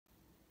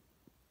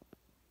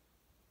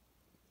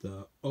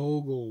the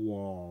OGLE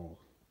wall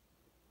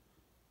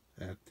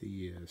at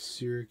the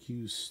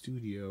Syracuse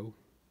studio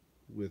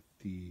with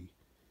the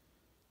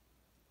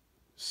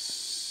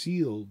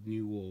sealed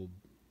new old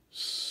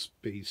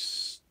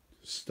space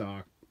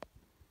stock.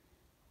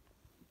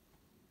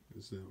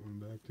 Is that one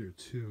back there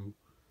too?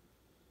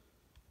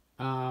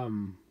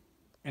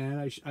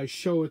 And I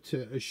show it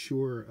to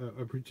assure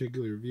a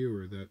particular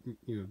viewer that,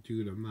 you know,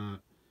 dude, I'm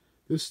not.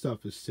 This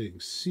stuff is staying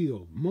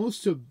sealed.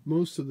 Most of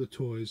the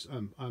toys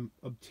I'm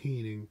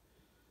obtaining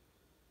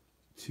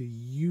to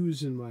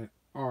use in my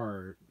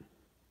art,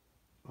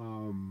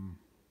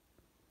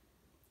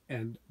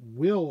 and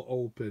will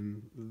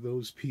open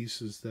those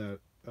pieces that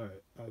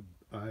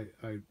I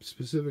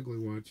specifically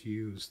want to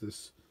use.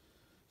 This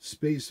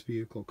space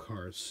vehicle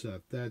car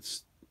set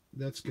that's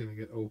going to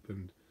get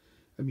opened.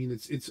 I mean,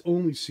 it's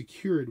only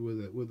secured with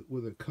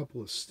a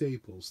couple of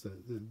staples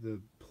that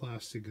the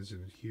plastic is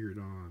adhered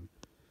on.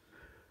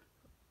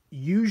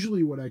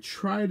 Usually what I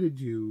try to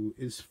do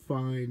is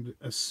find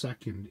a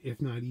second,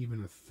 if not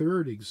even a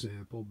third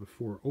example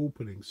before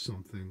opening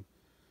something,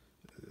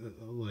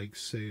 like,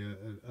 say,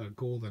 a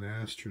golden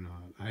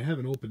astronaut. I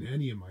haven't opened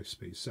any of my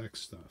SpaceX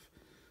stuff,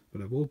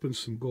 but I've opened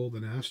some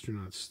golden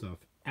astronaut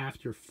stuff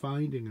after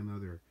finding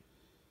another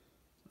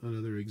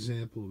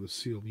example of a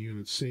sealed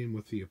unit. Same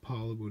with the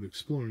Apollo Moon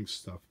exploring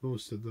stuff.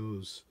 Most of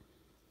those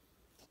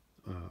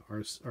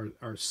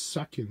are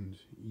second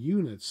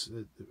units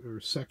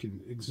or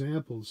second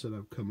examples that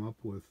I've come up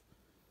with.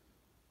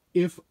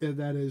 If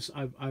that is,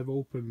 I've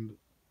opened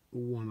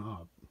one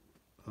up.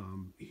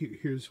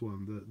 Here's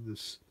one.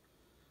 This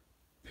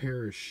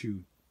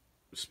parachute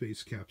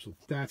space capsule.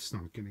 That's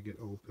not going to get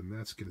open.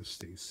 That's going to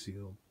stay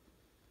sealed.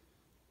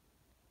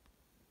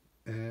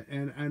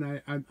 And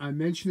I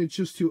mention it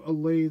just to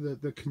allay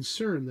the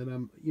concern that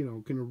I'm, you know,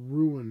 going to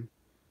ruin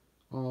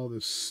all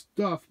this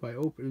stuff by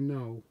opening.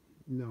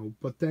 No,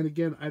 but then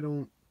again, I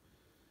don't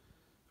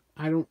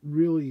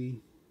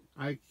really,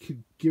 I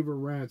could give a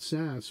rat's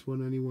ass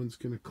when anyone's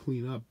going to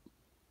clean up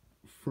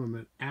from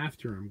it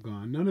after I'm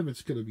gone. None of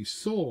it's going to be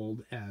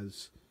sold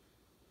as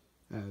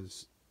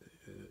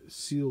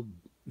sealed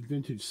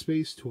vintage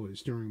space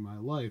toys during my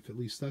life. At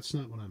least that's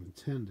not what I'm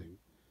intending.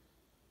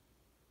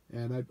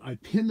 And I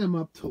pin them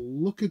up to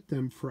look at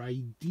them for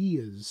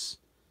ideas,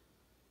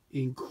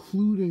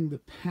 including the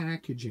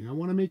packaging. I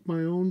want to make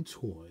my own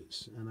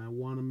toys, and I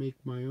want to make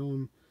my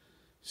own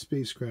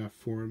spacecraft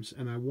forms,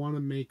 and I want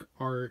to make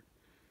art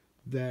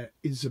that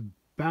is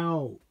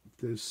about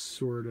this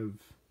sort of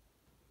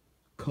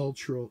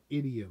cultural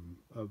idiom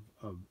of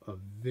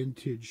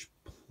vintage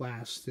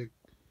plastic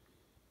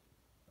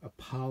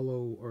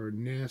Apollo or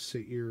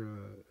NASA era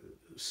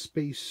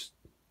space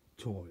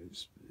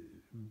toys.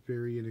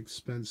 Very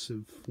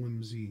inexpensive,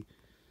 flimsy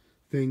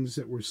things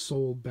that were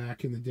sold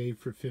back in the day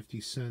for 50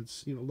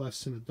 cents, you know,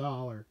 less than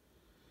 $1.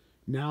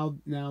 Now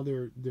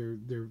they're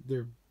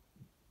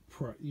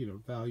you know,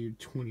 valued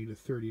 $20 to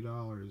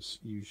 $30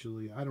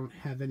 usually. I don't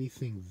have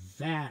anything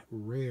that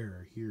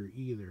rare here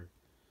either.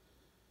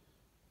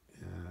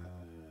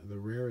 The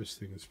rarest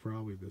thing is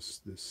probably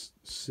this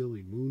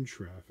silly moon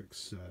traffic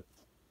set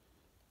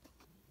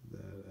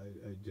that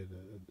I did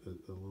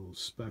a little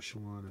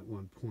special on at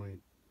one point.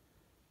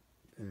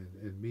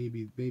 And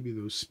maybe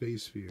those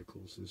space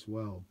vehicles as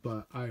well.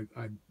 But I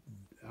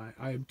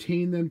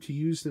obtained them to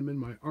use them in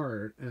my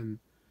art, and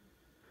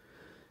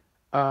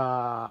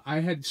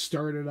I had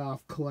started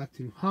off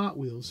collecting Hot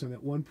Wheels, and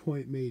at one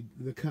point made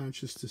the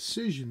conscious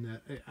decision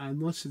that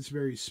unless it's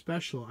very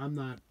special, I'm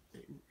not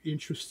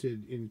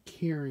interested in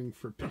caring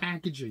for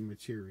packaging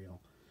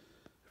material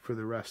for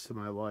the rest of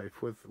my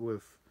life. With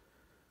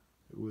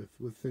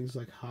things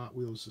like Hot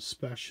Wheels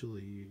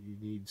especially, you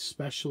need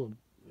special.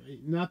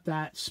 Not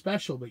that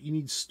special, but you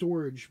need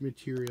storage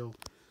material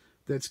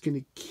that's going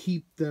to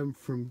keep them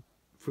for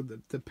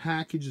the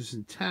packages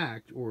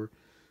intact, or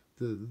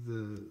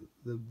the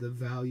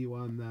value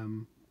on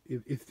them,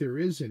 if there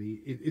is any,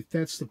 if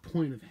that's the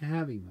point of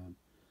having them.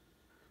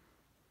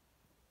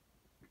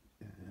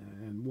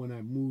 And when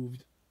I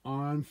moved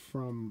on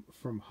from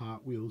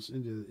Hot Wheels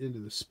into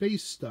the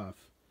space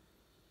stuff,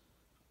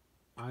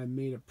 I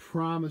made a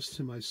promise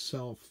to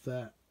myself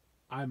that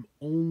I'm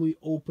only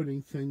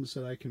opening things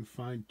that I can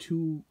find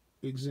 2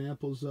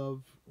 examples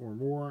of or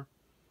more,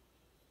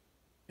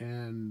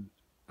 and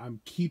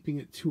I'm keeping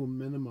it to a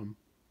minimum.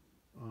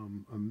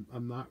 I'm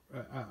not.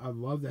 I'd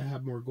love to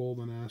have more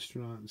Golden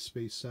Astronaut and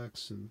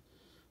SpaceX and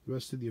the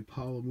rest of the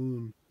Apollo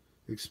Moon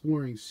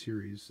exploring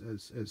series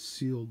as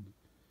sealed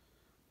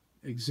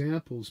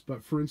examples.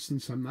 But for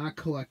instance, I'm not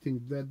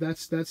collecting that.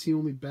 That's the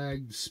only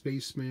bagged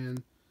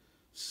spaceman.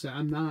 So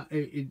I'm not.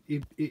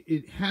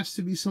 It has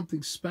to be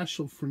something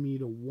special for me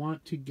to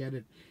want to get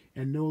it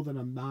and know that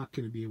I'm not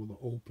going to be able to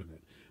open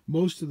it.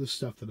 Most of the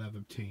stuff that I've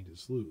obtained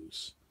is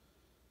loose,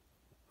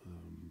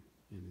 and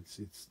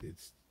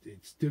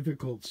it's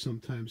difficult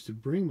sometimes to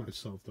bring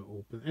myself to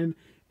open.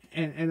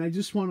 And I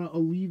just want to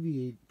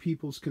alleviate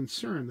people's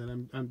concern that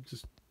I'm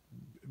just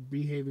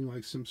behaving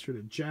like some sort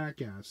of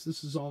jackass.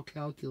 This is all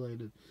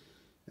calculated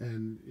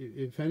And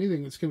if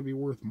anything, it's going to be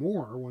worth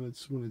more when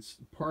it's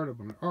part of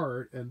an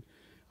art, and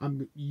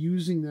I'm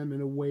using them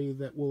in a way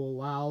that will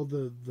allow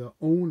the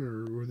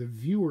owner or the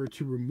viewer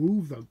to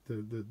remove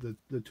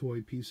the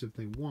toy piece if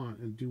they want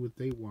and do what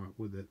they want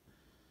with it.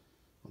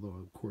 Although,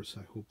 of course,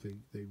 I hope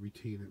they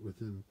retain it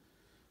within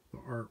the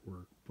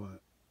artwork.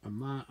 But I'm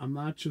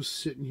not just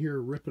sitting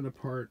here ripping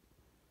apart,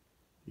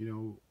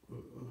 new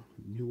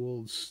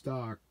old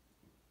stock.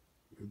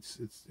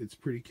 It's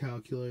pretty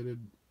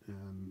calculated,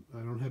 and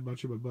I don't have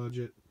much of a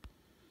budget.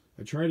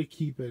 I try to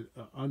keep it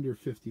under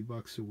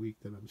 $50 a week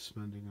that I'm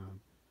spending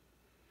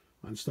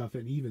on stuff,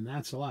 and even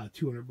that's a lot.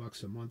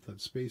 $200 a month on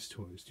space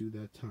toys. Do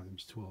that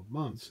times 12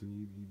 months,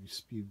 and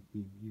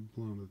you've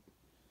blown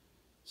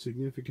a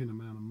significant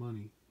amount of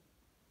money.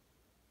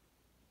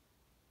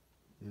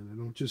 And I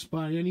don't just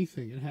buy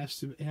anything. It has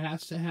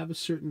to have a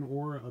certain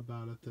aura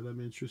about it that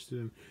I'm interested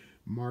in.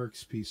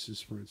 Mark's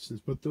pieces, for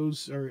instance, but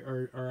those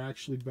are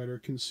actually better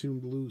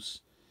consumed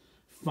loose.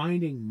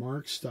 Finding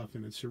Mark stuff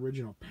in its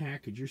original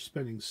package, you're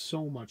spending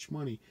so much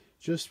money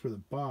just for the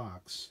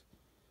box.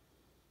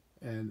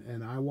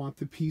 And I want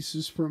the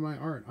pieces for my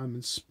art. I'm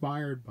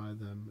inspired by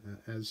them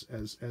as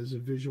a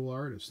visual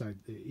artist.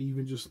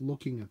 Even just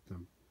looking at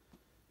them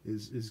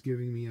is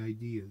giving me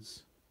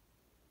ideas.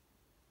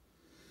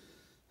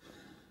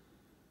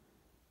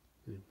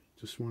 Anyway,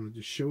 just wanted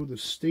to show the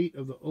state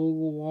of the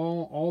OGLE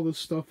wall. All this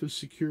stuff is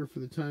secure for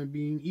the time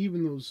being.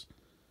 Even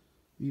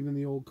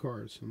the old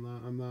cars.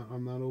 I'm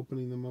not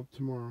opening them up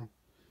tomorrow.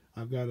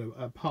 I've got a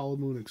Apollo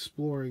Moon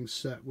exploring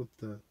set with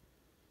the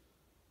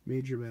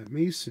Major Matt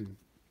Mason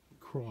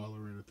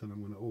crawler in it that I'm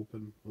going to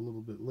open a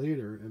little bit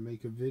later and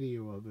make a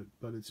video of it,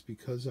 but it's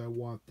because I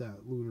want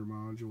that lunar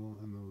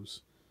module and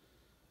those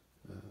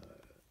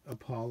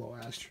Apollo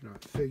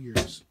astronaut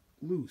figures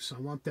loose. I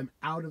want them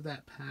out of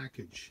that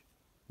package.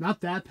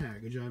 Not that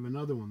package. I have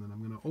another one that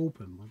I'm going to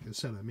open. Like I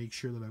said, I make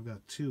sure that I've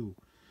got two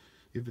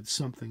if it's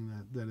something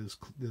that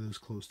is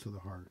close to the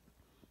heart.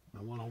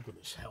 I want to open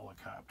this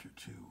helicopter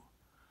too.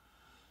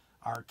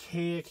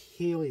 Archaic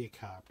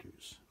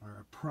helicopters are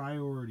a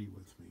priority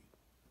with me.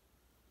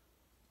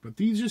 But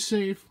these are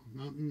safe.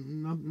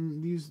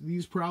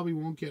 These probably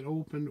won't get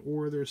opened,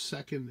 or they're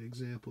second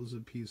examples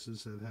of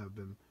pieces that have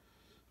been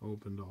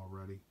opened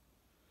already.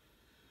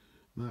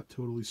 Not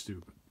totally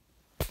stupid.